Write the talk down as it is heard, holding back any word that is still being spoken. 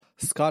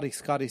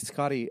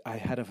Scotty, I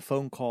had a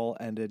phone call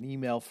and an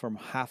email from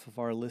half of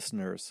our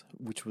listeners,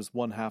 which was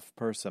one half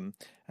person,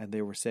 and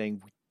they were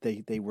saying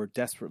they were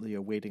desperately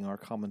awaiting our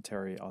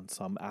commentary on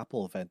some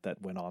Apple event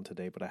that went on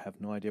today, but I have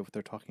no idea what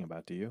they're talking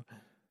about. Do you?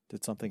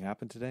 Did something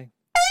happen today?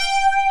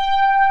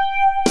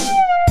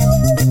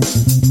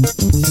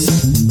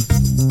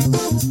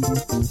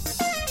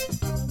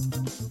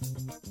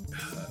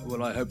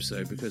 Well, I hope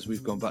so, because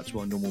we've gone back to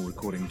our normal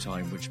recording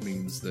time, which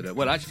means that...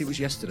 well, actually, it was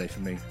yesterday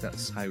for me.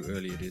 That's how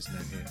early it is now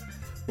here.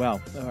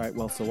 Well, all right.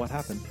 Well, so what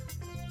happened?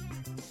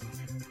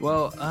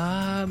 Well,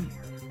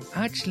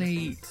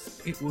 actually,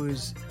 it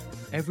was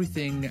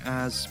everything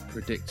as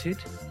predicted.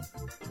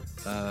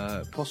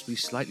 Possibly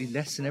slightly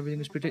less than everything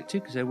was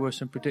predicted, because there were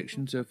some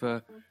predictions of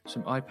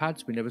some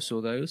iPads. We never saw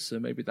those, so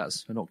maybe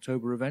that's an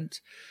October event.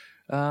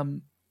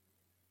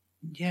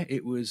 Yeah,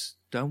 it was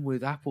done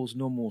with Apple's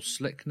normal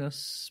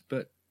slickness,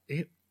 but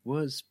it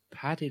was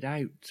padded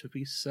out to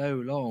be so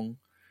long.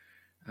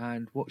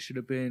 And what should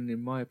have been,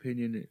 in my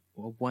opinion,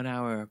 a 1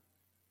 hour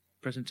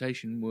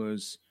presentation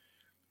was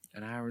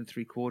an hour and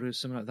 3/4,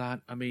 something like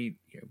that. I mean,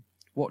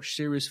 watch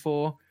Series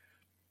 4,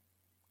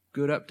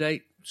 good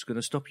update. It's going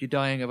to stop you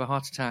dying of a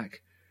heart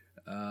attack.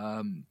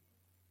 But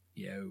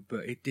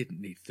it didn't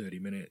need 30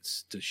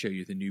 minutes to show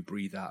you the new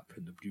Breathe app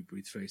and the new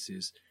Breathe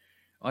faces.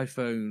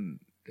 iPhone,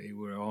 they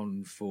were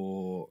on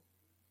for,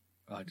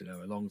 I don't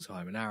know, a long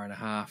time, an hour and a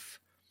half,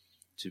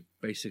 to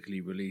basically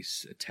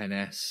release a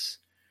XS,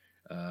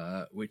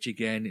 which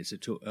again, it's a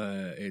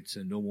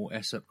normal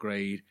S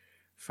upgrade,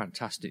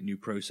 fantastic new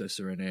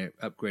processor in it,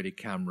 upgraded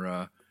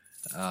camera,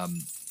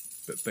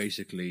 but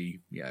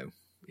basically,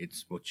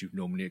 it's what you'd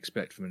normally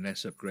expect from an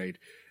S upgrade.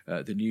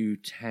 The new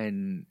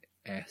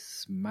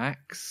XS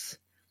Max,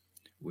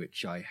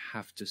 which I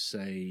have to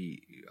say,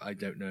 I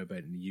don't know about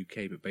in the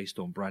UK, but based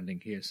on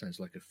branding here,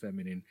 sounds like a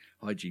feminine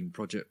hygiene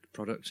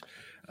product.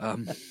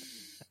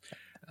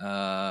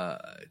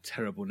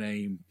 Terrible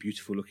name,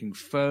 beautiful looking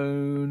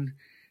phone.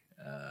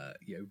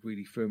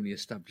 Really firmly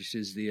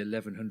establishes the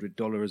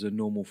 $1,100 as a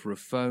normal for a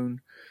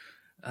phone.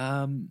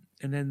 And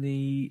then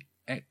the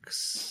the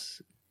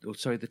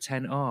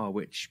 10R,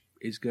 which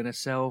is going to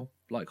sell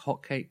like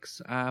hotcakes.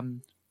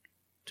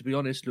 To be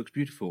honest, looks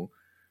beautiful.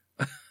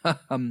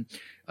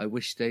 I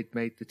wish they'd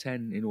made the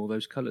 10 in all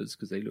those colours,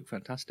 because they look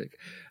fantastic.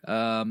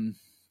 It's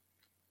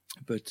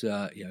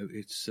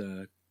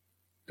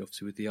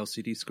obviously with the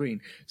LCD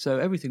screen. So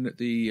everything that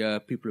the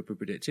people have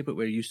predicted, but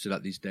we're used to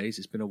that these days.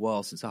 It's been a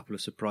while since Apple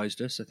has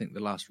surprised us. I think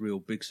the last real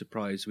big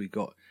surprise we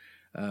got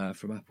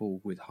from Apple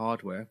with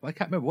hardware. I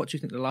can't remember. What do you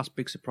think the last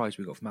big surprise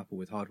we got from Apple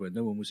with hardware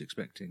no one was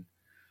expecting?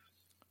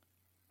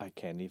 I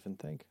can't even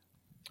think.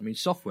 I mean,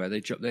 software,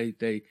 they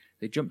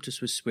jumped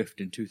us with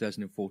Swift in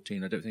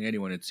 2014. I don't think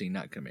anyone had seen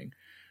that coming.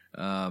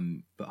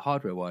 But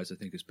hardware-wise, I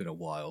think it's been a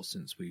while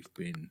since we've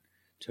been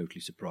totally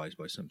surprised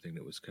by something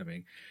that was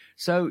coming.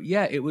 So,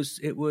 yeah, it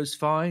was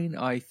fine.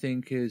 I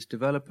think as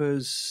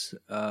developers,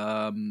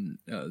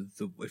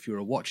 if you're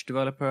a watch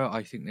developer,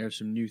 I think there are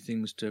some new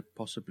things to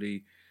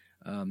possibly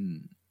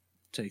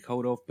take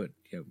hold of. But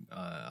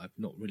I've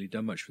not really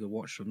done much for the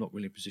watch, so I'm not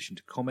really in a position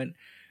to comment.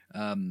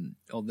 On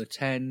the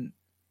 10...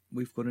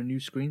 we've got a new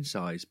screen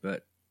size,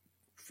 but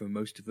for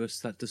most of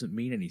us, that doesn't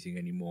mean anything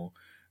anymore,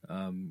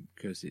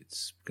 because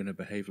it's going to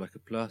behave like a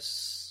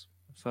Plus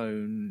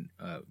phone.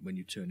 When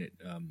you turn it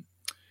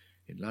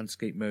in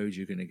landscape mode,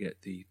 you're going to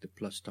get the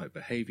Plus type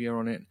behavior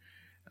on it.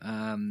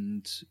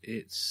 And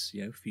it's,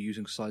 if you're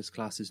using size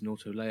classes and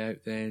auto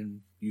layout,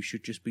 then you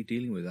should just be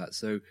dealing with that.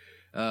 So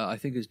I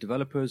think as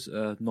developers,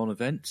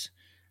 non-event.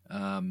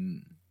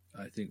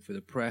 I think for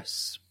the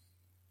press,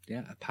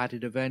 a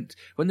padded event.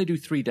 When they do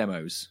 3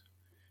 demos,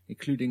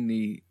 including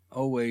the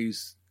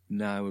always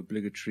now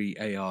obligatory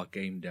AR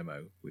game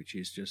demo, which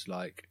is just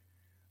like,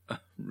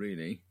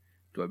 really?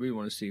 Do I really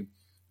want to see,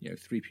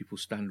 3 people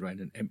stand around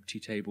an empty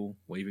table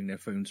waving their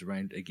phones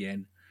around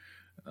again?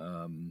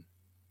 I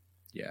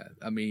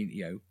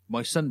mean,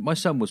 my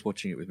son was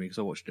watching it with me because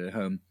I watched it at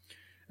home,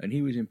 and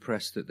he was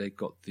impressed that they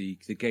got the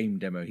game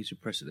demo. He's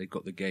impressed that they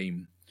got the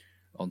game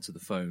onto the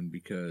phone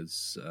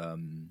because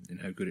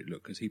and how good it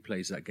looked, because he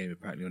plays that game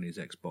apparently on his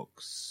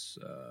Xbox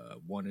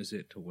One, is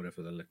it, or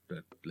whatever the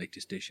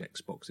latest dish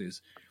Xbox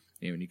is.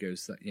 And he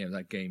goes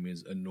that game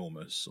is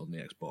enormous on the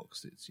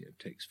Xbox. It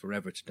takes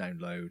forever to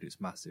download.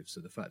 It's massive. So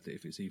the fact that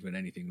if it's even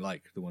anything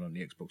like the one on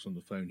the Xbox on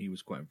the phone, he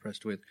was quite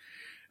impressed with,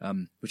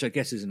 which I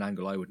guess is an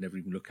angle I would never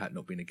even look at,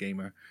 not being a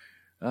gamer.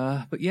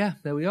 But yeah,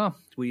 there we are.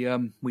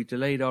 We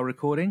delayed our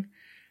recording.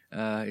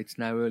 It's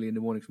now early in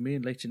the morning for me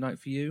and late at night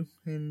for you,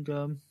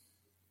 and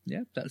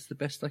that's the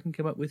best I can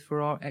come up with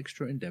for our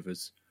extra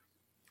endeavours.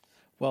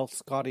 Well,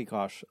 Scotty,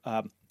 gosh,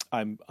 I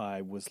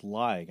was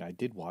lying. I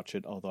did watch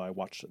it, although I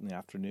watched it in the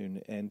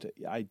afternoon, and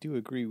I do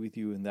agree with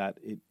you in that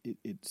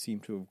it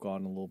seemed to have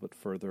gone a little bit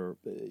further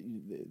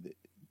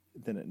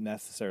than it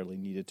necessarily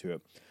needed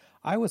to.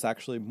 I was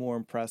actually more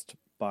impressed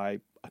by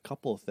a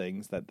couple of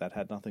things that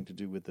had nothing to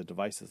do with the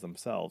devices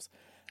themselves.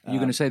 You're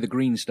going to say the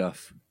green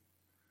stuff?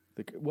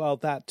 Well,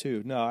 that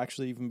too. No,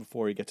 actually, even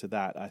before we get to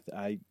that,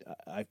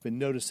 I've been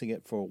noticing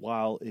it for a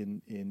while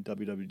in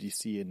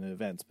WWDC and in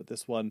events, but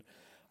this one,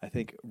 I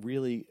think,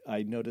 really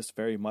I noticed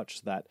very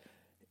much that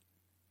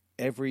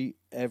every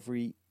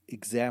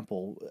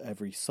example,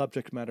 every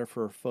subject matter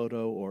for a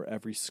photo, or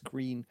every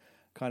screen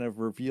kind of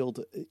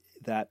revealed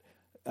that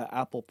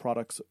Apple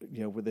products,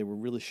 where they were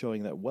really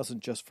showing that it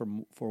wasn't just for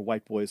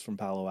white boys from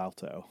Palo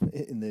Alto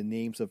in the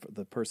names of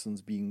the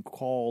persons being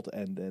called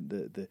and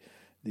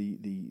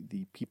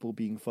the people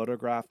being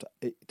photographed.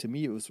 To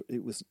me,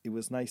 it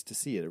was nice to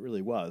see it. It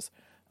really was,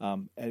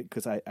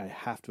 because I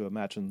have to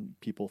imagine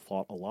people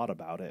thought a lot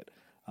about it.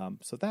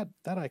 So that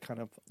I kind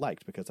of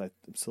liked, because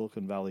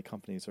Silicon Valley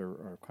companies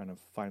are kind of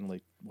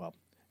finally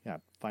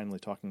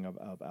talking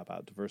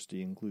about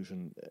diversity and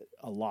inclusion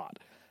a lot.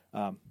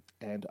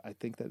 And I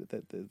think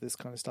that this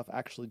kind of stuff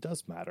actually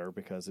does matter,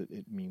 because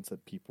it means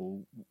that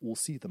people will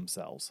see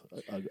themselves,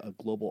 a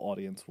global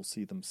audience will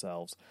see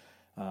themselves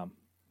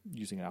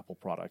using Apple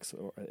products,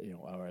 or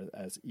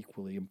as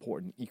equally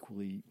important,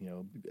 equally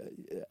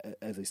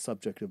as a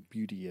subject of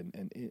beauty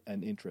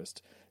and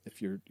interest.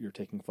 If you're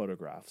taking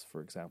photographs,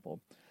 for example.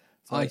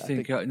 So I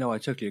think no, I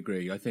totally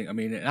agree. I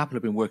mean, Apple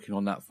have been working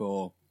on that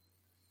for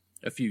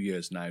a few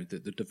years now.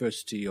 That the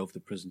diversity of the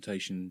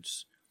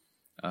presentations.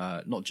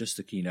 Not just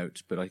the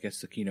keynote, but I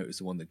guess the keynote is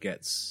the one that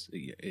gets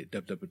it.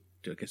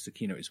 I guess the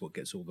keynote is what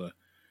gets all the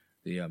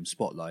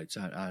spotlights.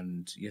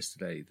 And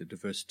yesterday, the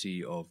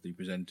diversity of the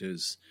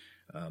presenters,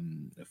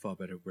 a far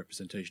better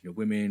representation of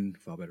women,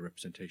 far better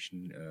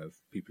representation of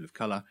people of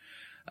color,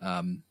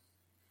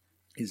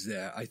 is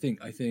there. I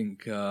think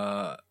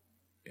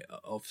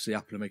obviously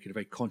Apple are making a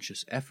very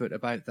conscious effort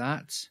about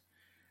that,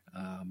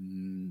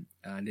 and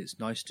it's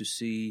nice to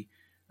see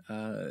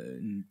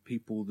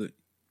people that.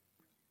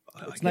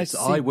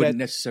 I wouldn't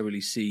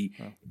necessarily see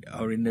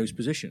are in those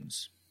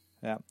positions.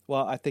 Yeah.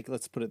 Well, I think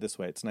let's put it this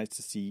way: it's nice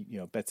to see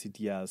Betsy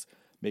Diaz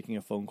making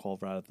a phone call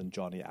rather than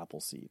Johnny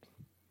Appleseed.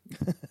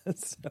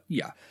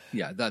 Yeah,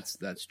 that's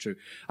true.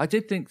 I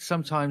did think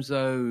sometimes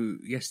though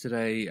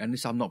yesterday, and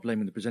this I'm not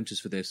blaming the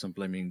presenters for this. I'm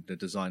blaming the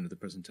design of the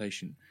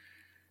presentation.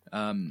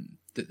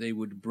 That they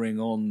would bring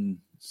on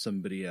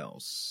somebody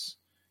else.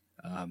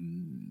 I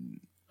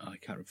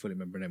can't fully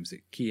remember her name. Was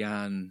it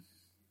Kian?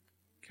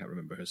 Can't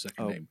remember her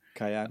second name.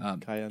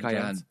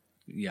 Kyan.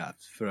 Yeah,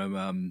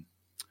 from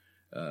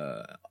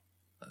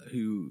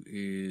who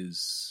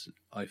is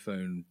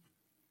iPhone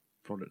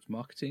product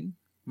marketing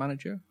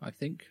manager, I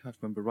think, if I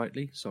remember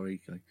rightly.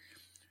 Sorry,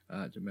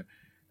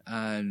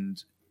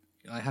 and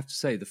I have to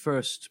say the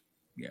first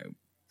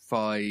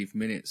 5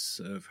 minutes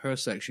of her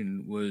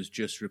section was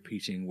just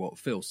repeating what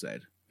Phil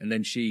said, and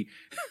then she.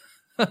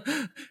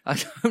 I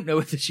don't know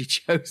whether she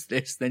chose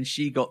this. Then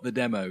she got the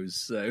demos,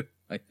 so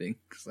I think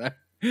so.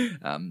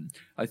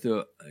 I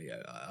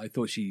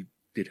thought she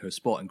did her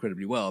spot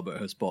incredibly well, but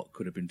her spot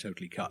could have been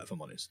totally cut, if I'm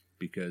honest,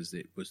 because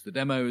it was the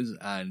demos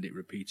and it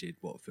repeated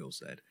what Phil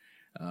said.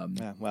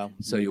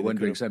 So you're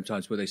wondering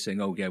sometimes were they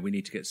saying, "Oh yeah, we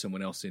need to get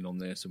someone else in on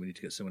this, and we need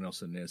to get someone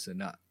else on this," and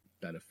that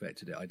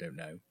affected it. I don't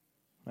know.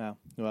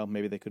 Well,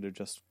 maybe they could have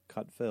just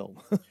cut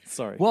Phil.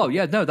 Sorry. Well,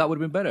 yeah, no, that would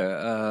have been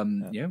better.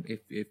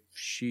 If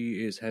she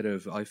is head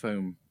of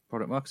iPhone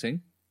product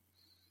marketing,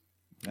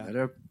 let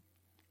her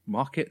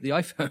market the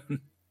iPhone.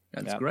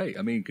 That's great.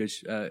 I mean,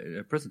 because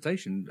her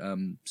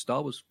presentation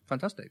style was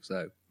fantastic.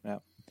 So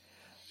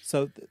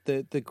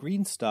the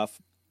green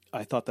stuff,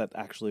 I thought that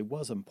actually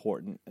was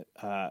important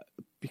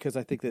because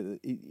I think that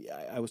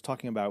I was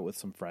talking about it with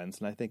some friends,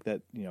 and I think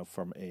that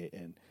from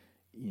an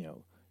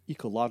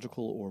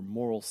ecological or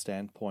moral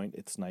standpoint,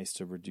 it's nice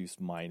to reduce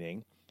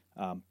mining,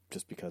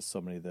 just because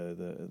so many of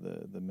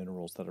the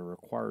minerals that are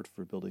required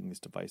for building these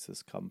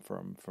devices come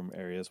from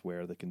areas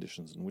where the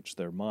conditions in which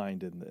they're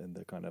mined and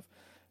the kind of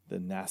the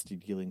nasty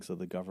dealings of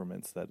the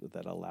governments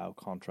that allow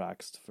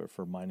contracts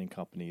for mining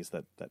companies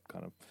that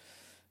kind of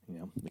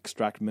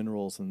extract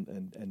minerals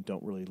and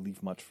don't really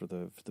leave much for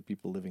the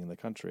people living in the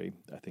country.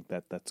 I think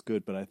that's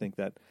good, but I think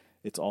that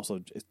it's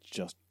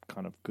just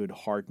kind of good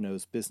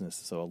hard-nosed business.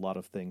 So a lot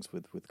of things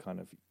with kind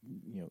of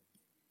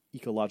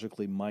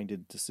ecologically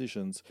minded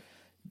decisions,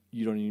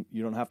 you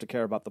don't have to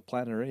care about the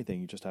planet or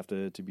anything. You just have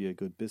to be a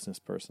good business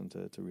person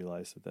to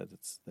realize that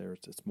it's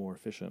more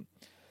efficient.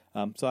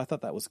 So I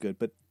thought that was good,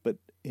 but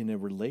in a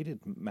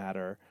related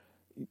matter,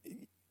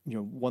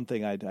 one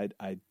thing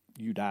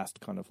you'd asked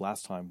kind of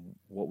last time,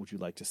 what would you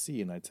like to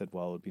see? And I'd said,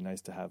 well, it would be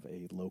nice to have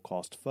a low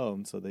cost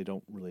phone. So they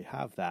don't really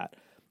have that.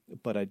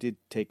 But I did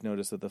take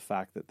notice of the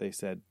fact that they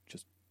said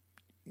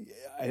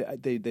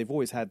they've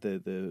always had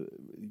the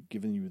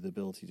given you the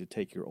ability to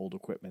take your old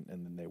equipment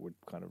and then they would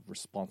kind of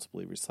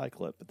responsibly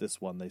recycle it. But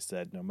this one, they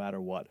said, no matter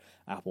what,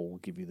 Apple will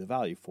give you the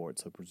value for it.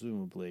 So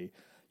presumably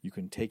you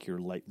can take your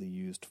lightly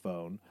used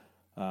phone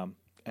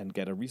and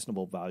get a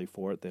reasonable value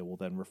for it. They will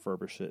then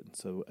refurbish it. And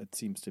so it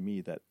seems to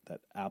me that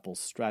Apple's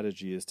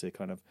strategy is to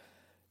kind of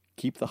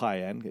keep the high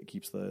end, it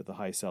keeps the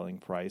high selling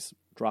price,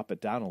 drop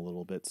it down a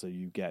little bit so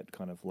you get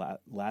kind of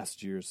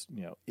last year's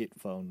it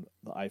phone,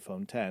 the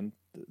iPhone 10,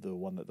 the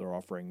one that they're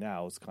offering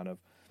now is kind of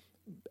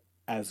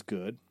as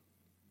good,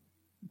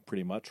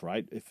 pretty much,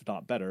 right? If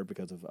not better,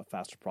 because of a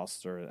faster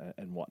processor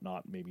and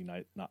whatnot. Maybe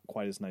not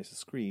quite as nice a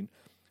screen,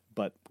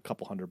 but a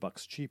couple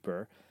 $100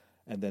 cheaper.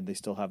 And then they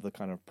still have the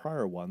kind of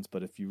prior ones.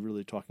 But if you're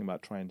really talking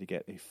about trying to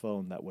get a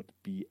phone that would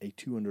be a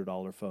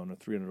 $200 phone or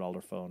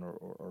 $300 phone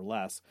or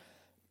less,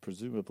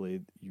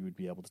 presumably you would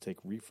be able to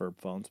take refurb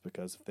phones,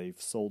 because if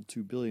they've sold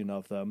 2 billion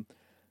of them,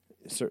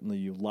 certainly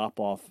you lop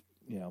off,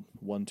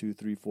 1, 2,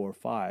 3, 4,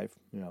 5,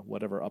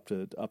 whatever, up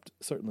to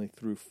certainly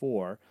through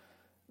 4.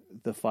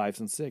 The 5s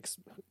and 6,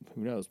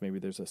 who knows? Maybe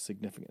there's a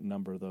significant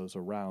number of those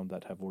around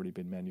that have already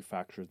been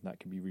manufactured and that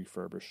can be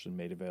refurbished and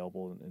made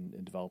available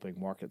in developing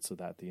markets, so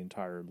that the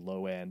entire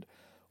low end,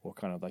 or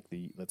kind of like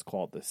let's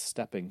call it the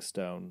stepping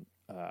stone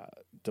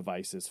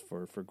devices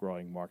for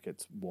growing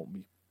markets, won't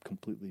be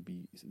completely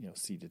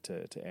ceded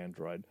to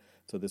Android.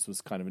 So this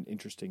was kind of an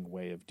interesting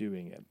way of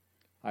doing it.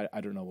 I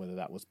don't know whether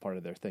that was part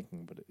of their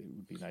thinking, but it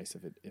would be nice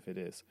if it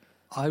is.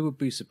 I would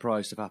be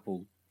surprised if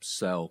Apple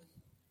sell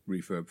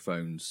refurb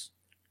phones.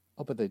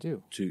 Oh, but they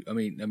do.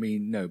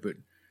 No, but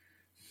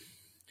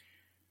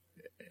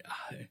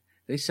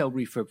they sell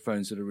refurb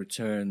phones that are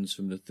returns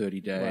from the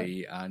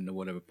 30-day right. and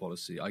whatever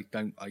policy. I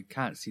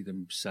can't see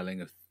them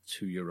selling a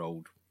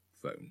 2-year-old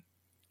phone.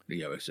 A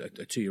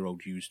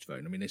 2-year-old used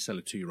phone. They sell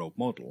a 2-year-old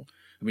model.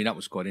 That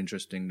was quite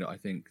interesting. That I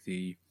think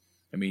you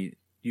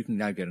can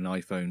now get an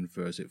iPhone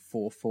for, is it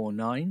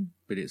 $449?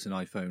 But it's an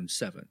iPhone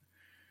 7,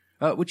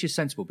 which is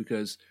sensible,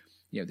 because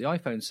the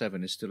iPhone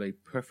 7 is still a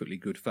perfectly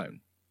good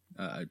phone.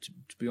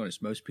 To be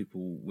honest, most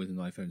people with an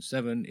iPhone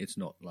 7, it's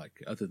not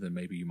like, other than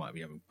maybe you might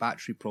be having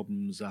battery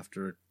problems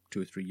after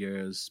 2 or 3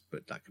 years,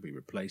 but that can be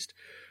replaced.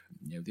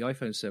 The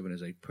iPhone 7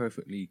 is a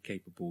perfectly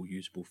capable,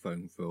 usable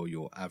phone for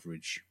your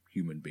average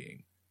human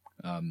being,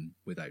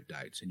 without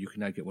doubt. And you can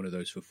now get one of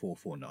those for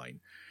 $449.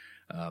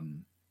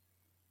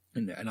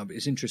 And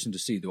it's interesting to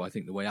see, though, I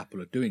think the way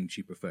Apple are doing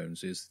cheaper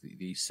phones is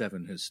the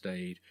 7 has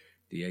stayed,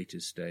 the 8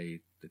 has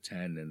stayed, the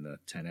 10 and the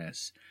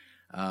 10S.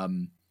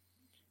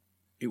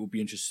 It will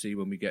be interesting to see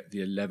when we get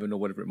the 11 or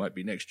whatever it might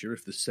be next year,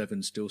 if the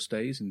 7 still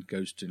stays and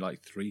goes to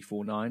like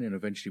 $349, and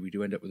eventually we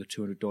do end up with a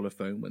 $200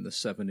 phone when the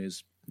 7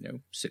 is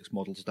 6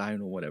 models down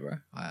or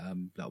whatever.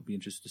 That'll be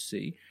interesting to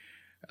see.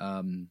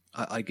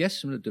 I guess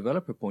from the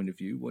developer point of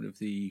view, one of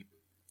the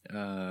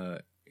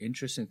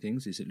interesting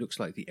things is it looks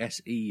like the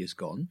SE is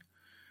gone.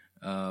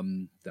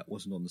 That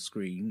wasn't on the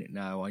screen.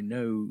 Now, I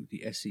know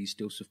the SE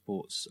still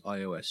supports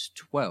iOS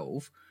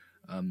 12,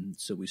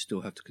 so we still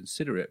have to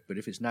consider it. But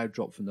if it's now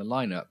dropped from the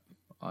lineup,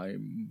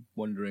 I'm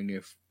wondering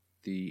if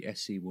the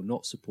SE will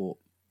not support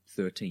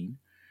 13,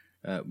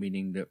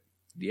 meaning that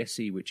the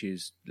SE, which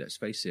is, let's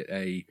face it,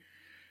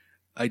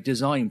 a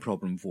design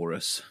problem for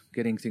us,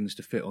 getting things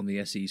to fit on the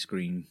SE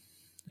screen,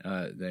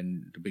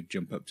 then the big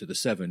jump up to the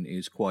 7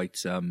 is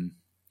quite,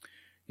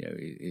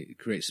 it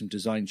creates some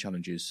design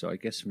challenges. So I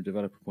guess from a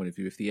developer point of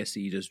view, if the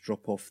SE does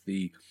drop off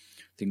the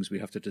things we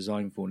have to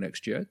design for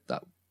next year,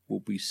 that will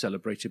be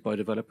celebrated by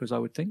developers, I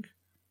would think.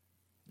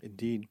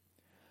 Indeed.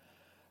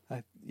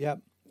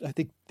 I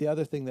think the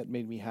other thing that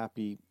made me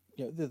happy,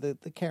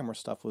 the camera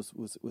stuff was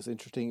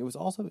interesting. It was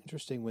also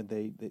interesting when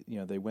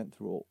they went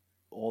through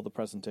all the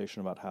presentation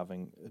about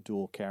having a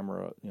dual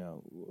camera,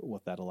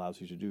 what that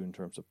allows you to do in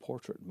terms of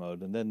portrait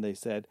mode, and then they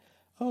said,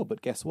 oh,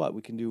 but guess what?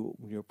 We can do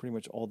pretty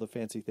much all the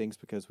fancy things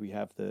because we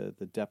have the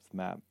depth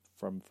map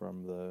from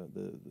the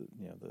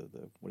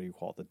what do you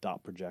call it, the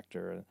dot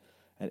projector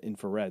and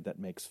infrared that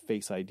makes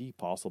Face ID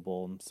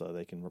possible, and so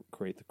they can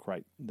create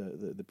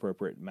the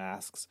appropriate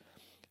masks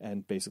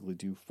and basically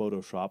do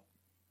Photoshop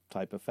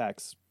type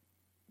effects,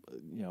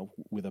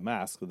 with a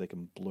mask, so they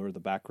can blur the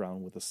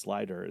background with a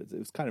slider. It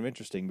was kind of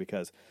interesting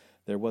because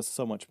there was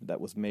so much that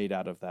was made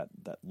out of that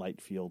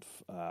light field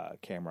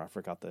camera. I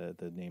forgot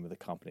the name of the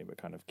company, but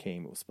kind of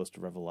came. It was supposed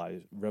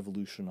to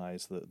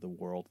revolutionize the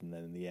world, and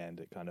then in the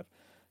end,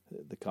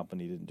 the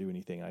company didn't do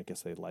anything. I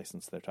guess they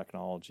licensed their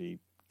technology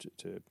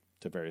to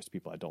various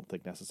people. I don't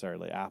think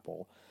necessarily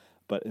Apple,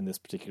 but in this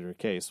particular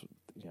case,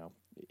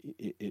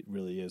 it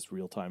really is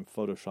real-time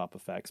Photoshop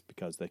effects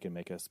because they can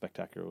make a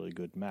spectacularly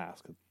good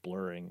mask.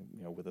 Blurring,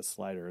 with a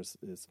slider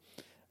is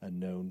a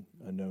known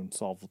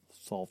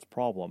solved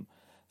problem.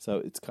 So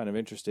it's kind of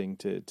interesting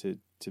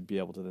to be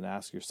able to then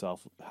ask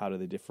yourself, how do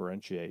they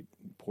differentiate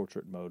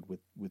portrait mode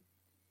with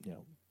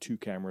 2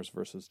 cameras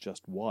versus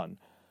just 1?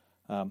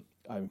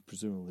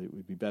 Presumably it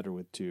would be better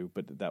with 2,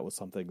 but that was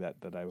something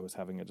that I was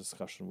having a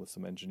discussion with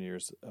some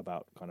engineers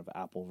about, kind of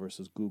Apple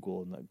versus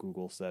Google, and that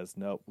Google says,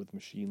 no, with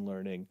machine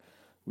learning,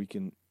 we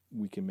can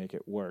make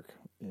it work,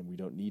 and we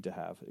don't need to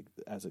have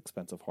as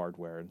expensive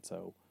hardware. And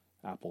so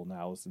Apple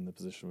now is in the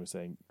position of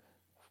saying,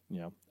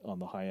 on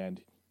the high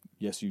end,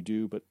 yes, you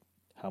do, but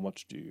how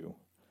much do you?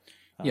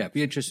 It'd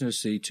be interesting to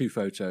see 2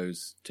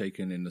 photos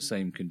taken in the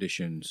same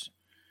conditions,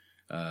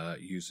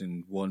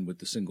 using one with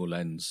the single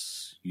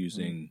lens,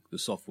 using the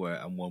software,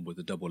 and one with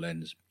the double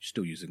lens,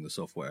 still using the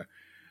software.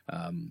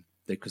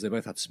 Because they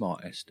both had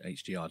smart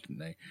HDR, didn't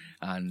they?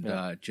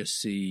 And just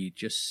see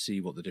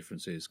what the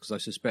difference is. Because I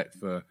suspect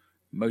for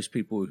most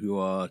people who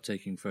are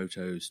taking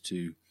photos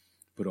to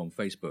put on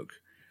Facebook,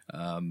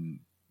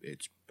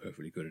 it's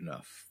perfectly good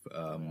enough.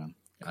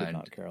 Could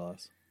not care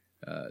less.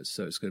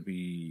 So it's going to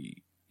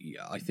be,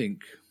 I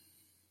think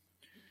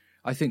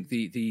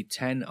the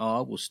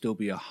 10R will still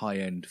be a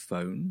high-end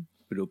phone,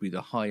 but it'll be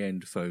the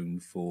high-end phone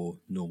for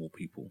normal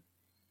people.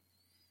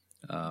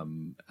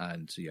 And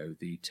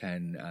the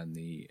 10 and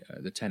the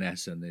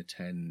 10S and the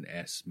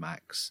 10S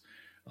Max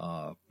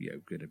are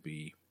going to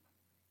be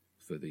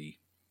for the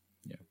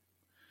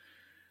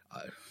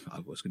I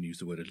was going to use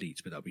the word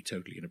elite, but that'd be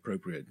totally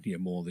inappropriate.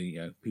 More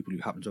the people who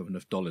happen to have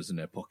enough dollars in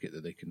their pocket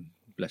that they can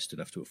blessed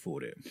enough to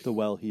afford it. The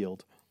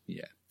well-heeled.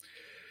 Yeah.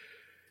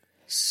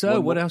 So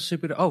what else?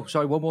 Oh,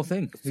 sorry, one more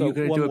thing. So you're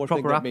going to do a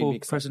proper Apple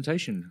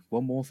presentation.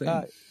 One more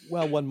thing.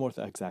 One more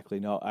thing. Exactly.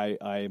 No,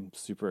 I'm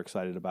super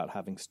excited about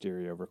having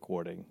stereo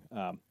recording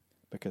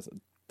because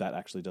that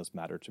actually does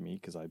matter to me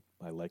because I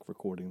like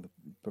recording the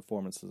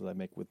performances I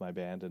make with my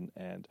band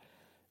and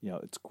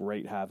it's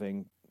great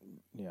having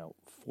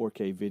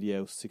 4K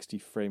video, 60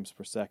 frames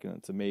per second.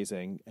 It's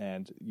amazing,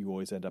 and you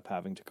always end up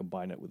having to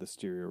combine it with a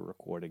stereo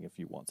recording if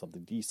you want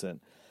something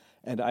decent.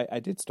 And I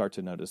did start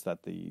to notice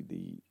that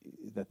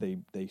that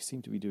they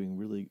seem to be doing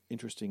really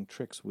interesting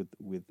tricks with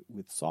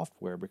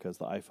software because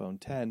the iPhone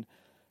 10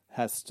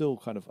 has still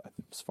kind of,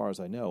 as far as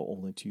I know,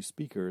 only 2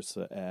 speakers,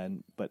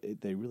 but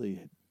they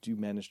really do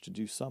manage to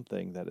do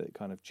something that it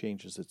kind of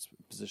changes its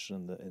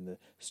position in the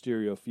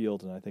stereo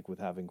field. And I think with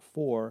having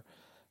 4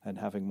 and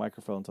having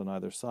microphones on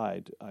either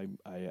side, I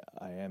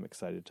am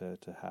excited to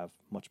have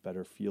much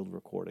better field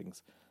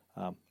recordings.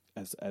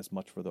 As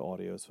much for the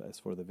audio as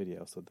for the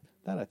video, so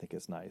that I think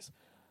is nice.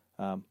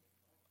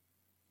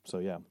 So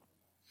yeah.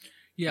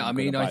 I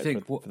mean, I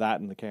think for that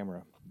and the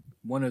camera.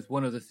 One of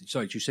the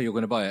sorry, did you say you're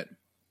going to buy it?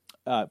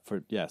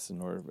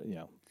 In order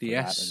the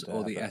S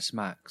or the S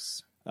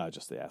Max.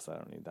 Just the S. I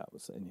don't need that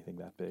was anything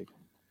that big.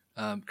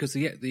 Because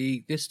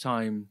the this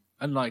time,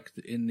 unlike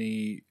in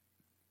the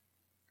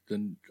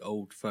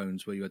old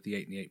phones where you had the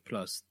 8 and the 8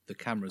 Plus, the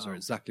cameras are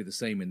exactly the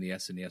same in the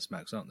S and the S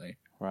Max, aren't they?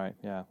 Right.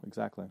 Yeah.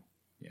 Exactly.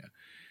 Yeah.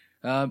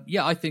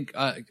 I think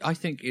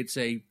it's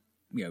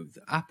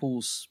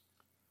Apple's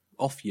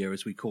off year,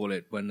 as we call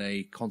it, when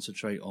they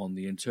concentrate on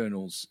the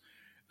internals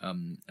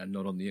and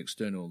not on the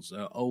externals.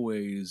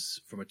 Always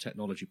from a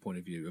technology point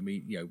of view. I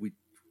mean,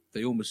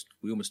 we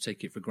almost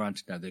take it for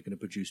granted now they're going to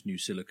produce new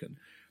silicon.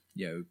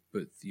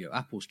 But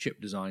Apple's chip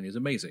design is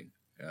amazing.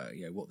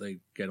 What they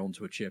get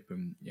onto a chip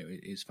and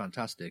is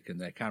fantastic, and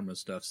their camera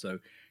stuff. So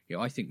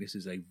I think this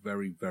is a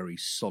very, very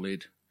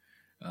solid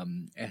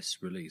S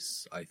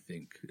release. I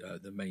think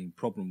the main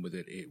problem with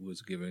it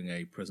was giving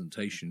a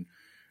presentation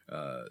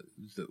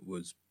that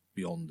was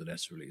beyond an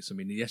S release. I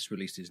mean, the S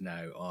releases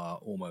now are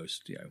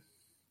almost,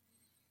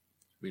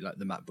 we like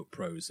the MacBook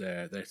Pros.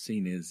 They're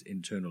seen as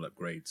internal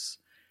upgrades.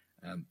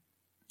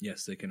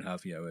 Yes, they can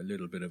have a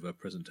little bit of a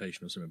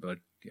presentation or something, but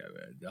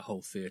the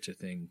whole theatre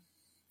thing,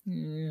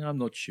 I'm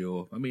not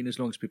sure. I mean, as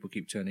long as people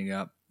keep turning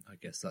up, I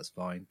guess that's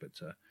fine. But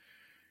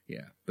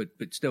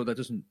but still, that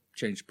doesn't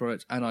change the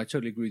product. And I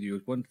totally agree with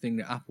you. One thing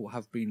that Apple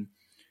have been,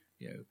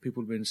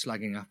 people have been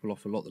slagging Apple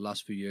off a lot the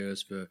last few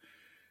years for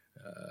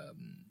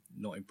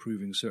not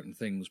improving certain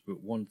things.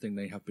 But one thing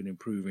they have been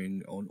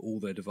improving on all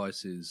their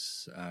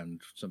devices, and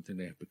something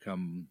they have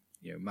become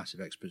massive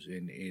experts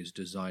in, is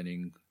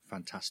designing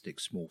fantastic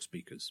small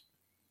speakers.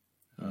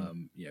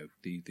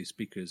 The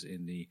speakers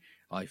in the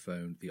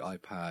iPhone, the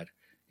iPad,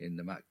 in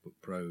the MacBook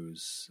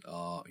Pros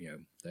are,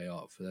 they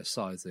are, for their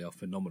size, they are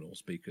phenomenal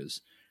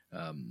speakers.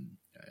 And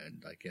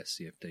I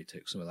guess if they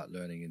take some of that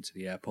learning into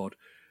the AirPod,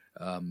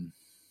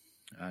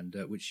 and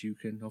which you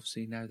can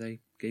obviously now, they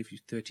gave you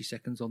 30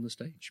 seconds on the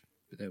stage.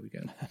 But there we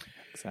go.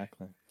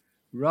 Exactly.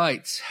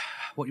 Right.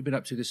 What have you been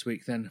up to this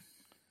week then?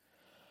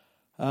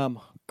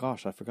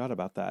 Gosh, I forgot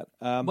about that.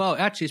 Well,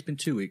 actually, it's been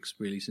 2 weeks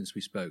really since we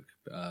spoke,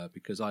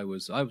 because I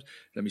was.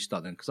 Let me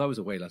start then, because I was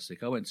away last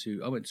week. I went to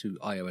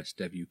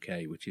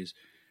iOSDevUK, which is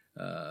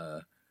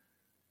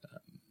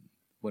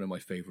one of my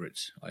favourite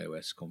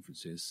iOS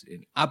conferences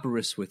in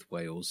Aberystwyth,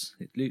 Wales.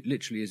 It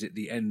literally is at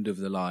the end of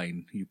the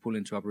line. You pull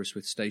into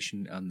Aberystwyth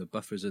station, and the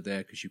buffers are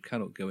there because you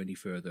cannot go any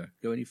further.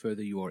 Go any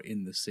further, you are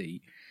in the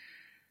sea.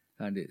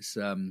 And it's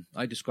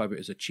I describe it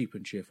as a cheap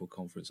and cheerful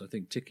conference. I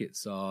think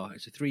tickets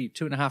it's a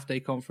 2.5 day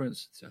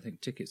conference. I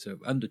think tickets are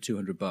under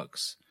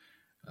 $200.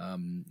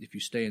 If you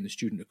stay in the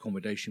student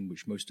accommodation,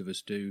 which most of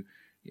us do,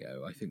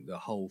 I think the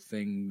whole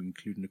thing,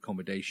 including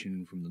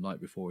accommodation from the night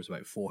before, is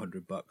about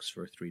 $400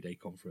 for a 3-day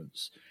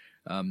conference.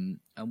 And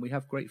we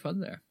have great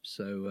fun there.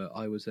 So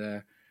I was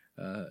there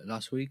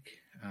last week,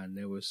 and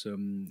there were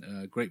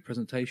some great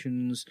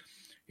presentations.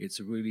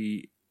 It's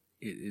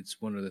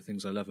one of the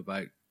things I love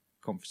about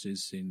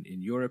conferences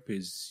in Europe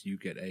is you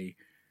get a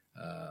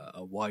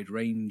wide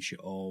range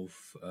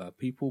of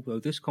people, though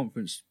this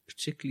conference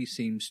particularly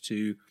seems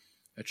to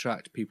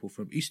attract people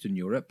from Eastern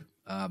Europe.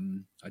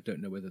 I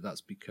don't know whether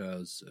that's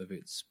because of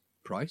its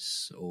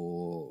price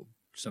or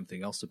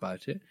something else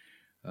about it.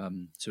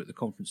 So at the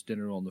conference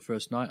dinner on the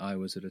first night, I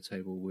was at a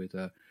table with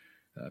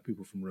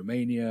people from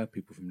Romania,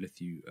 people from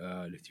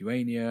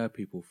Lithuania,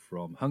 people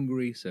from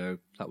Hungary, so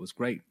that was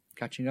great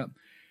catching up.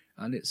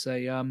 and it's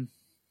a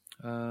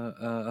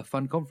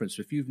fun conference.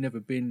 If you've never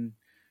been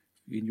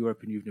in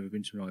Europe and you've never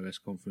been to an iOS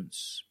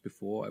conference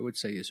before, I would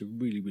say it's a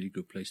really, really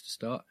good place to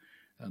start.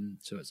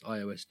 So it's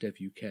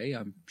iOSDevUK.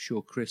 I'm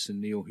sure Chris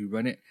and Neil, who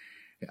run it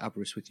at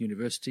Aberystwyth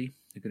University,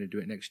 are going to do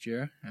it next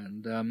year,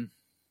 and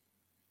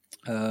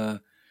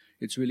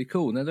it's really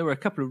cool. Now, there were a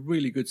couple of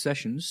really good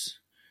sessions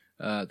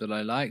that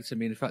I liked. I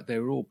mean, in fact, they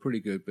were all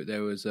pretty good, but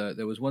there was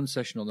one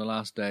session on the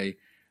last day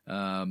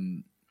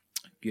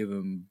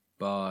given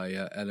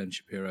by Ellen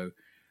Shapiro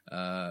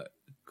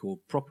called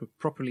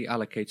Properly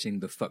Allocating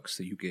the Fucks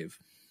That You Give.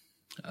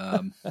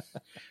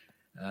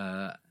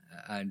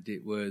 And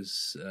it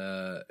was,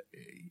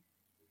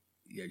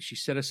 she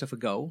set herself a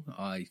goal.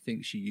 I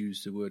think she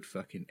used the word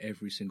fuck in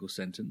every single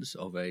sentence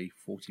of a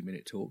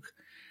 40-minute talk.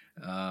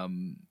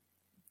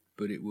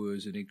 But it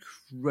was an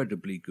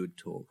incredibly good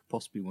talk,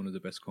 possibly one of the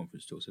best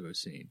conference talks I've ever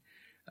seen,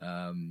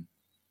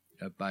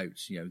 about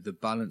the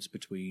balance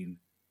between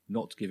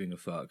not giving a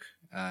fuck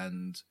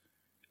and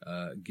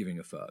giving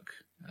a fuck,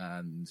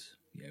 and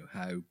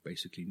how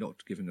basically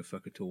not giving a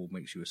fuck at all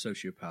makes you a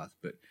sociopath,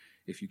 but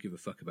if you give a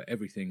fuck about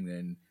everything,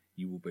 then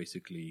you will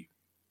basically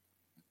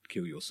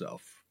kill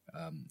yourself.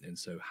 And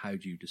so how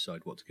do you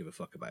decide what to give a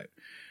fuck about?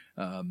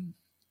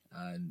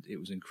 And it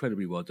was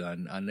incredibly well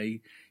done, and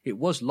it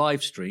was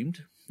live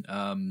streamed,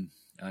 and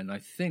I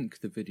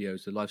think the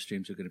live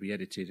streams are going to be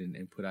edited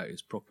and put out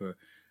as proper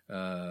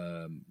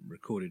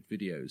recorded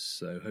videos,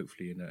 so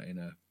hopefully in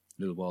a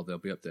little while they'll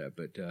be up there,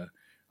 but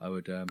I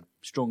would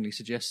strongly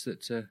suggest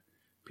that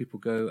people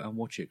go and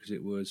watch it, because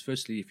it was,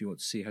 firstly, if you want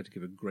to see how to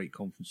give a great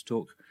conference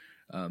talk,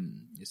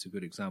 it's a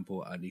good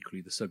example, and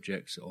equally the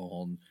subject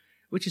on,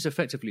 which is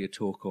effectively a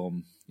talk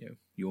on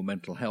your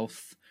mental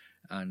health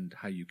and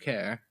how you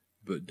care,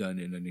 but done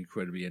in an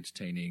incredibly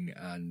entertaining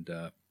and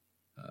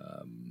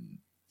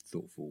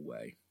thoughtful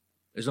way.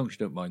 As long as you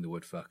don't mind the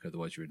word fuck,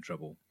 otherwise you're in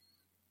trouble.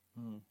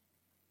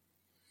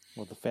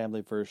 Well, the family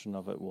version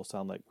of it will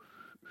sound like,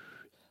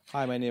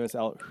 "Hi, my name is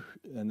Alex,"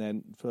 and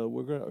then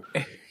we're going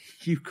to...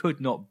 You could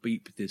not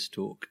beep this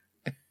talk.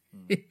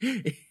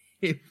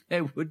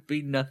 There would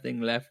be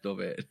nothing left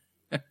of it.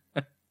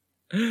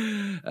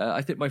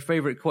 I think my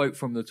favorite quote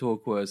from the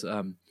talk was,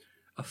 "A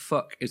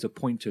fuck is a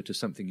pointer to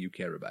something you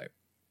care about."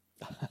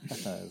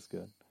 That's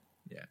good.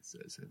 Yeah, so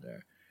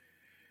there.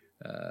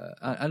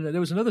 And there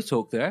was another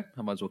talk there.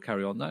 I might as well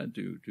carry on that and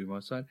do my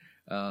side.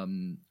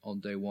 On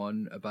day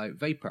one about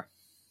Vapor.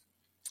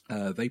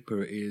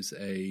 Vapor is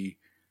a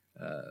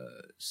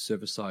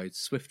server-side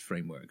Swift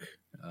framework.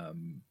 I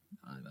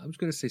was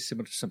going to say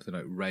similar to something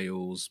like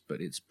Rails, but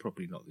it's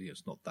probably not.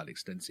 It's not that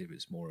extensive.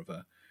 It's more of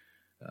a.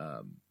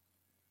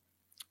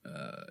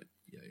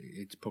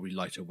 It's probably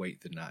lighter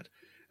weight than that.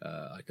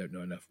 I don't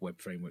know enough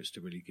web frameworks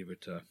to really give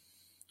it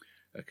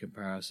a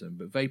comparison.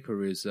 But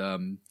Vapor is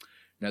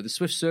now the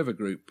Swift server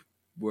group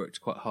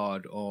worked quite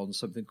hard on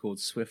something called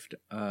Swift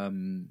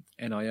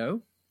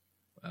NIO.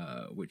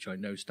 Which I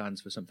know stands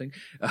for something.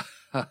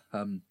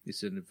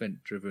 It's an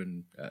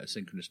event-driven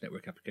synchronous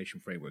network application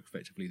framework,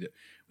 effectively, that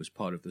was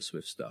part of the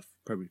Swift stuff.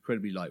 Probably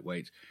incredibly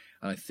lightweight,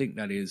 and I think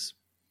that is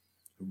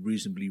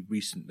reasonably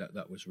recent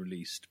that was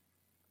released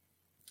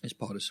as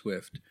part of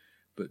Swift.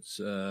 But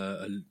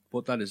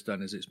what that has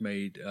done is it's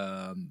made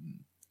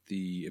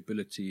the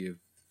ability of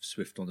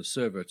Swift on the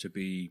server to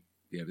be,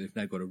 they've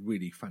now got a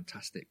really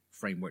fantastic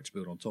framework to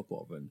build on top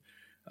of, and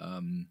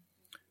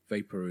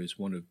Vapor is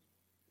one of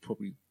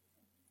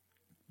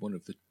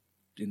the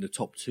in the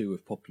top two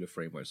of popular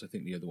frameworks. I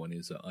think the other one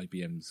is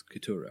IBM's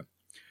Katura.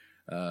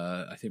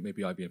 I think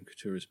maybe IBM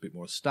Katura is a bit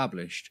more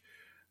established,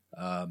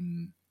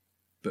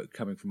 but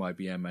coming from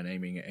IBM and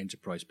aiming at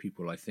enterprise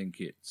people, I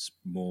think it's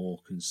more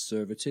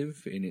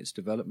conservative in its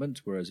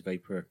development, whereas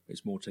Vapor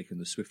is more taking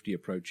the Swifty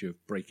approach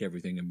of break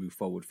everything and move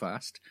forward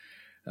fast.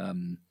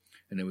 And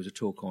there was a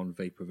talk on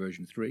Vapor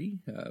version 3,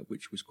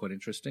 which was quite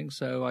interesting.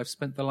 So I've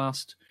spent the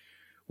last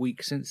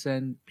week since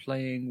then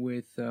playing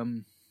with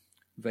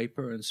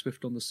Vapor and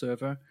Swift on the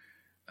server.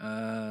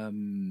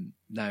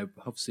 Now,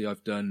 obviously,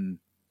 I've done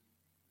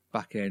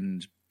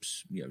back-end,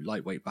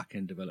 lightweight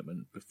back-end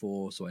development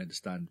before, so I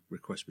understand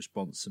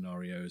request-response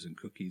scenarios and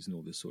cookies and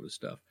all this sort of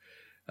stuff.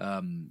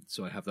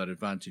 So I have that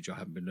advantage. I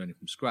haven't been learning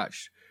from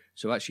scratch.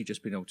 So actually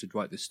just being able to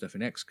write this stuff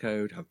in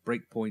Xcode, have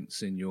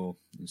breakpoints in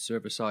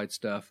server-side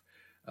stuff,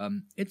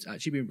 it's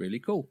actually been really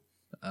cool.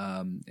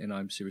 And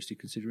I'm seriously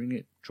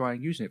considering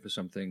trying using it for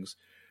some things.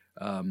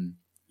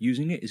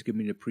 Using it is giving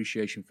me an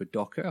appreciation for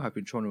Docker. I've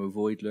been trying to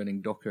avoid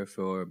learning Docker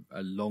for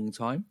a long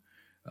time.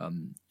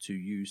 To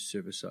use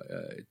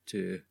server-side,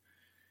 to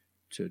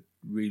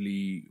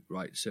really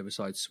write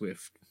server-side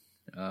Swift,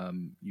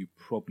 you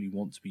probably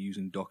want to be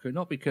using Docker,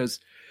 not because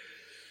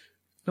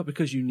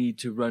you need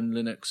to run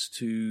Linux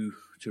to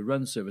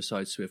run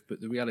server-side Swift, but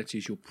the reality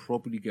is you're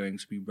probably going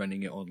to be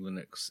running it on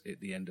Linux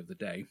at the end of the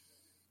day,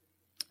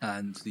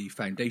 and the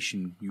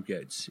foundation you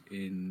get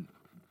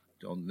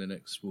on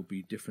Linux will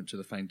be different to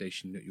the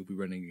foundation that you'll be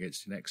running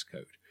against in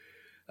Xcode.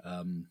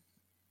 I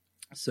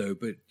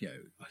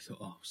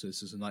thought, so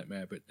this is a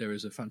nightmare, but there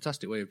is a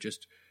fantastic way of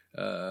just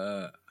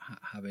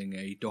having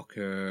a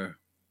Docker,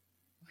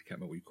 I can't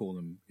remember what you call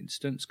them,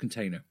 instance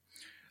container.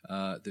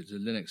 There's a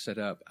Linux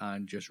setup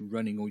and just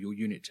running all your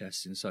unit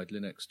tests inside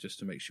Linux just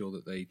to make sure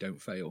that they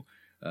don't fail.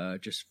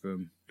 Just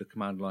from the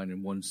command line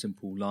in one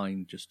simple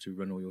line, just to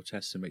run all your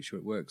tests and make sure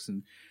it works.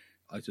 And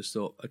I just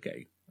thought,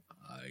 okay,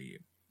 I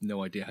have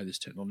no idea how this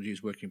technology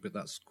is working, but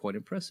that's quite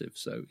impressive.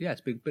 So yeah,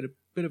 it's been a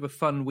bit of a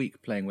fun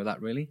week playing with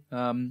that, really.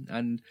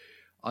 And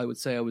I would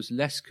say I was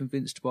less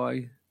convinced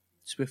by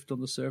Swift on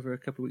the server a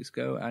couple of weeks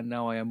ago, and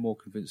now I am more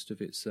convinced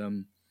of its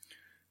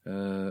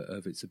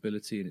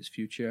ability and its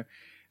future.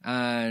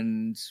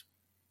 And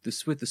the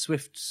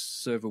Swift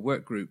server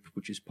work group,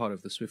 which is part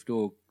of the Swift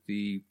org,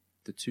 the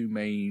two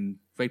main,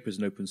 Vapor's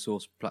an open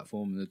source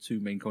platform, the two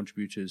main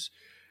contributors,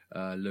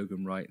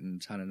 Logan Wright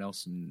and Tanner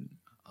Nelson,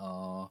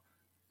 are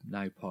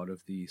now part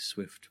of the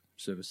Swift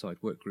server-side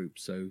work group.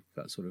 So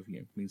that sort of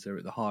means they're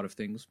at the heart of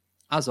things,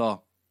 as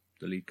are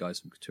the lead guys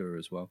from Katura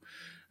as well.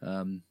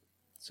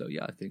 So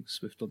yeah, I think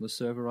Swift on the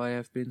server I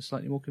have been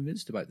slightly more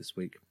convinced about this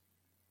week.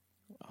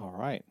 All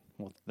right.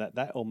 Well,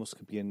 that almost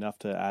could be enough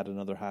to add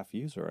another half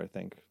user, I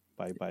think,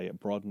 by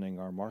broadening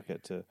our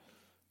market to,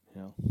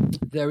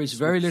 There is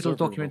very little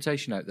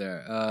documentation out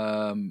there.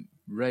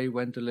 Ray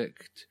Wenderlich,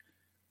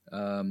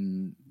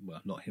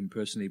 well, not him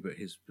personally, but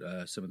his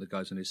some of the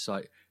guys on his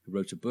site who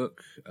wrote a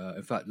book.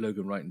 In fact,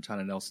 Logan Wright and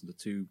Tanner Nelson, the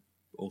two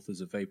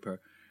authors of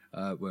Vapor,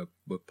 were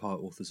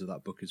part authors of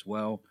that book as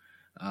well.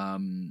 I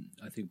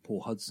think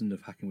Paul Hudson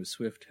of Hacking with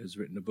Swift has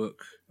written a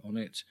book on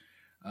it.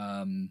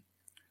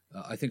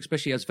 I think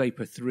especially as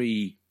Vapor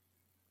 3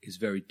 is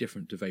very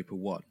different to Vapor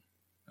 1.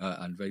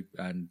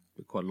 And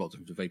quite a lot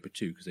different to Vapor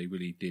 2, because they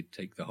really did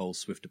take the whole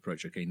Swift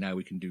approach. Okay, now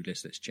we can do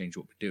this. Let's change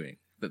what we're doing.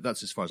 But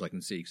that's as far as I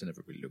can see, because I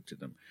never really looked at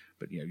them.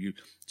 But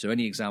so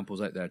any examples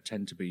out there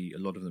a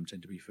lot of them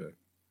tend to be for,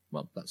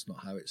 well, that's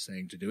not how it's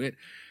saying to do it.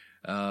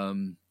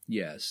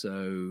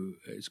 So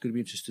it's going to be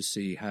interesting to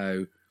see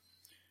how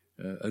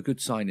a good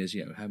sign is,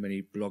 how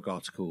many blog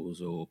articles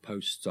or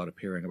posts start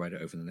appearing about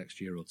it over the next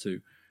year or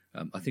two.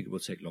 I think it will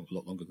take a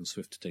lot longer than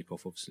Swift to take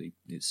off, obviously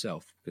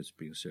itself, because it's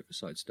being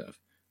server-side stuff.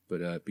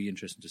 But be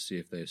interesting to see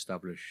if they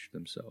establish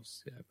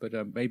themselves. Yeah.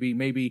 But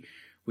maybe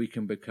we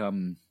can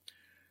become,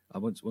 I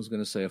was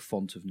going to say a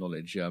font of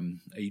knowledge,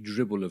 a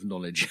dribble of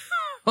knowledge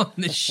on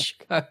this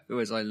show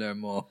as I learn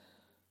more.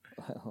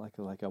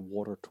 Like a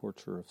water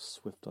torture of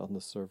Swift on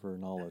the server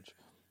knowledge.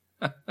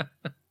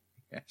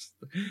 Yes,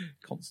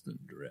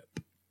 constant drip.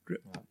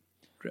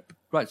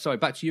 Right, sorry,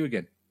 back to you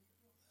again.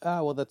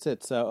 Well, that's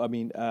it. So, I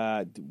mean,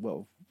 I'm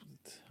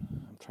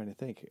trying to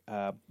think.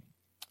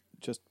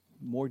 Just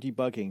more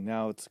debugging.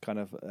 Now it's kind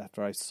of,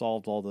 after I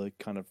solved all the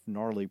kind of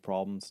gnarly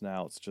problems,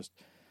 now it's just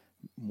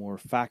more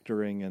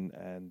factoring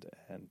and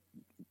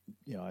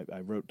I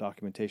wrote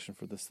documentation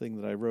for this thing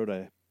that I wrote.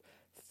 I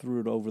threw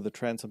it over the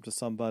transom to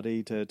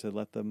somebody to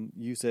let them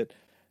use it.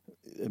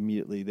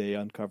 Immediately they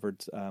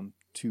uncovered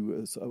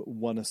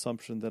one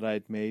assumption that I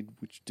had made,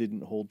 which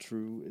didn't hold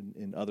true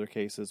in other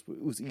cases.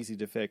 It was easy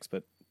to fix,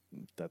 but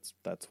that's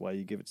why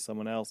you give it to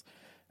someone else.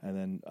 And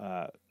then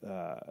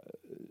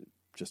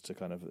just to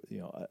kind of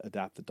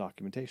adapt the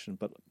documentation,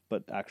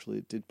 but actually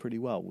it did pretty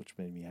well, which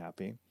made me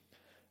happy.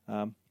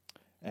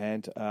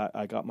 And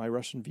I got my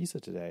Russian visa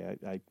today.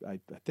 I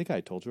think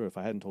I told you. If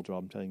I hadn't told you,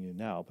 I'm telling you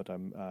now. But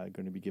I'm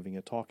going to be giving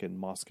a talk in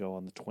Moscow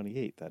on the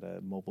 28th at a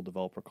mobile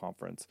developer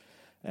conference,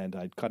 and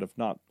I'd kind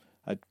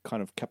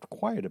of kept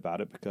quiet about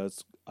it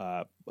because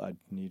I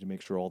need to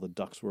make sure all the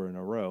ducks were in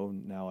a row.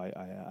 Now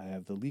I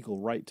have the legal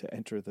right to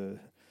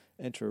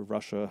enter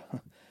Russia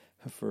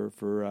for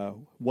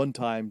one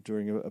time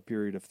during a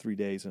period of 3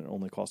 days, and it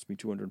only cost me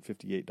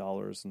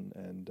 $258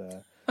 and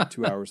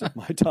 2 hours of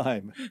my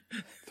time,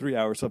 3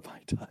 hours of my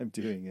time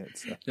doing it.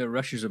 So. The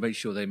Russians will make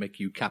sure they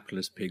make you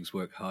capitalist pigs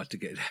work hard to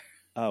get there.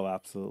 Oh,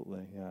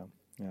 absolutely,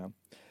 yeah.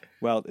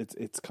 Well,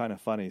 it's kind of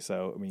funny.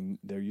 So, I mean,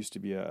 there used to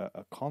be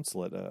a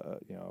consulate, a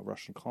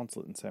Russian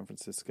consulate in San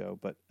Francisco,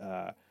 but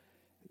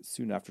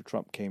soon after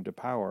Trump came to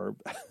power,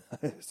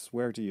 I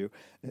swear to you,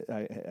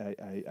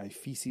 I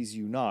Feces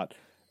You Not.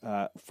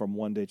 From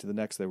one day to the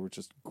next, there were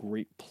just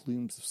great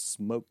plumes of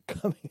smoke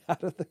coming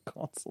out of the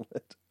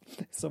consulate.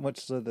 So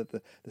much so that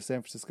the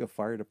San Francisco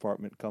Fire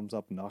Department comes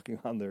up knocking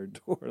on their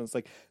door. And it's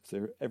like, is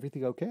there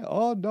everything okay?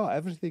 Oh, no,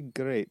 everything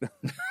great.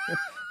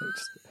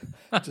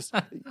 just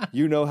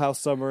how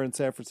summer in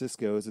San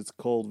Francisco is. It's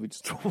cold. We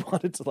just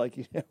wanted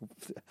to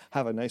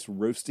have a nice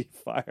roasty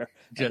fire.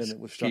 Just and then it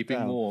was shut keeping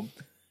down. Warm.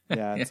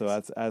 Yeah, and yes. So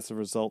as a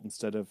result,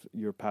 instead of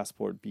your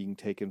passport being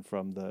taken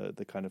from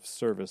the kind of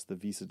service, the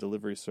visa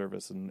delivery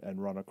service, and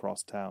run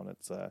across town,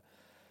 it's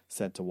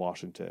sent to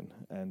Washington.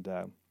 And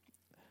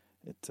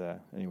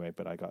anyway,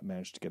 but I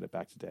managed to get it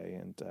back today,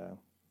 and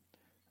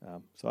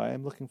so I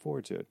am looking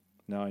forward to it.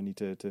 Now I need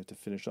to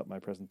finish up my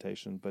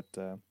presentation, but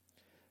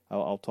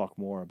I'll talk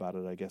more about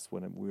it, I guess,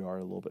 when we are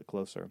a little bit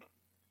closer.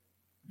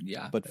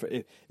 Yeah. But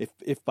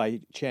if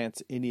by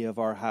chance any of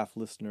our half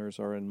listeners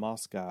are in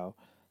Moscow,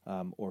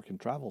 or can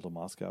travel to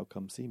Moscow,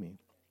 come see me.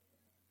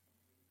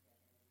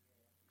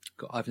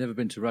 I've never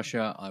been to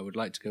Russia. I would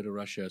like to go to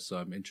Russia, so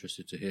I'm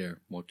interested to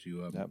hear what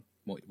you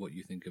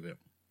think of it.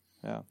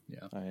 Yeah,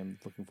 I am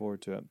looking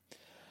forward to it.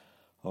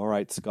 All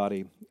right,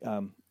 Scotty.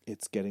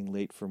 It's getting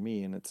late for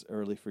me, and it's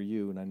early for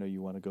you, and I know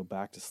you want to go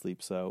back to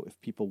sleep. So, if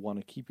people want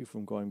to keep you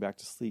from going back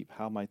to sleep,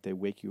 how might they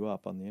wake you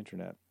up on the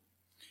internet?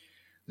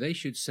 They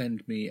should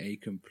send me a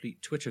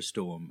complete Twitter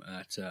storm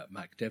at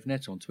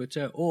MacDevNet on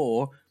Twitter,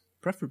 or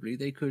preferably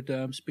they could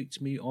speak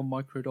to me on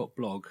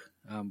micro.blog,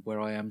 where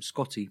I am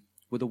Scotty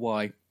with a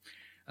Y.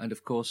 And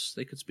of course,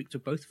 they could speak to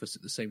both of us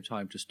at the same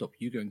time to stop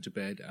you going to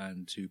bed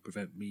and to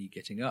prevent me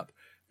getting up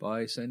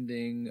by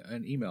sending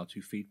an email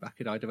to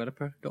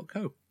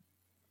feedback@iDeveloper.co.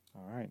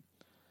 All right.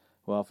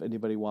 Well, if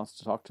anybody wants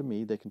to talk to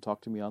me, they can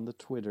talk to me on the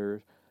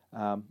Twitter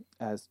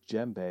as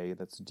Djembe.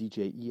 That's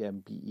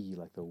DJEMBE,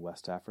 like the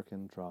West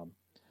African drum.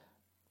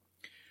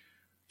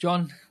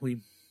 John,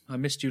 I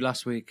missed you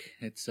last week.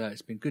 It's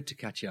been good to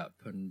catch up,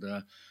 and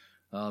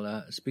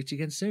I'll speak to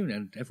you again soon.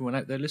 And everyone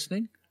out there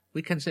listening,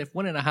 we can say if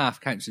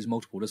 1.5 counts as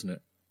multiple, doesn't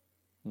it?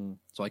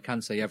 So I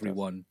can say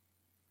everyone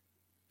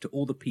to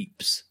all the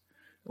peeps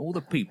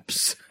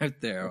out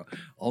there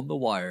on the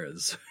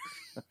wires.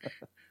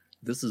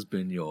 This has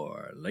been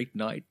your late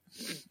night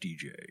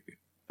DJ.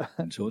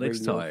 Until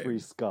next time, free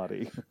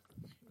Scotty.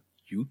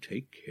 You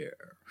take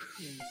care.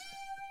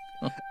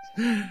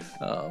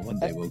 One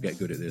day we'll get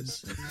good at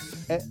this.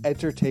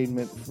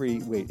 Information-free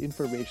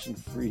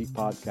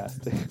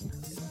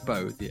podcasting.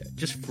 Both, yeah.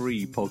 Just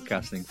free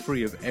podcasting,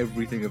 free of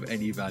everything of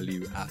any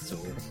value at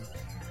all.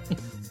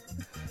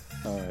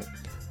 All right.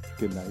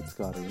 Good night,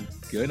 Scotty.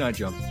 Good night,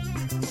 John.